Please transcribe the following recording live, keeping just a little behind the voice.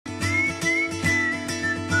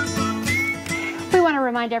to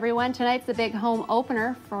remind everyone, tonight's the big home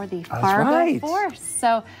opener for the Fargo Force.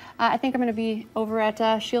 So I think I'm going to be over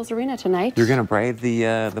at Shields Arena tonight. You're going to brave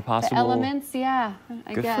the possible... The elements, yeah,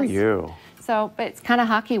 I guess. Good for you. So, but it's kind of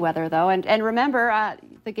hockey weather, though. And remember,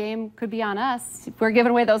 the game could be on us. We're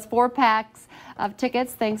giving away those 4 packs of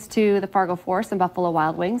tickets thanks to the Fargo Force and Buffalo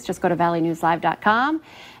Wild Wings. Just go to valleynewslive.com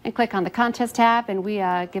and click on the contest tab, and we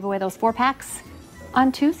give away those 4 packs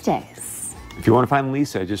on Tuesdays. If you want to find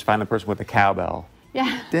Lisa, just find the person with the cowbell.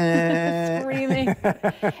 Yeah, screaming.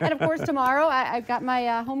 And of course, tomorrow I've got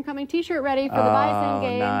my homecoming T-shirt ready for the Bison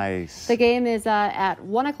game. Nice. The game is at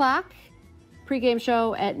 1 o'clock. Pre-game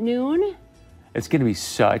show at noon. It's going to be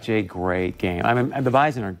such a great game. I mean, the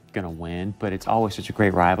Bison are going to win, but it's always such a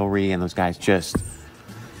great rivalry, and those guys just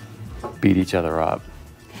beat each other up.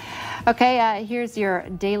 Okay, here's your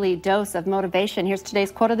daily dose of motivation. Here's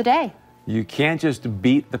today's quote of the day. You can't just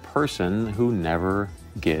beat the person who never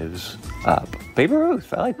gives up. Babe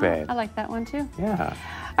Ruth. I like Babe. I like that one, too. Yeah.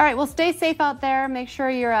 All right, well, stay safe out there. Make sure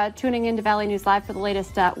you're tuning in to Valley News Live for the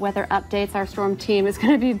latest weather updates. Our storm team is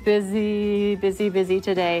going to be busy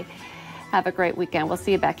today. Have a great weekend. We'll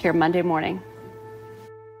see you back here Monday morning.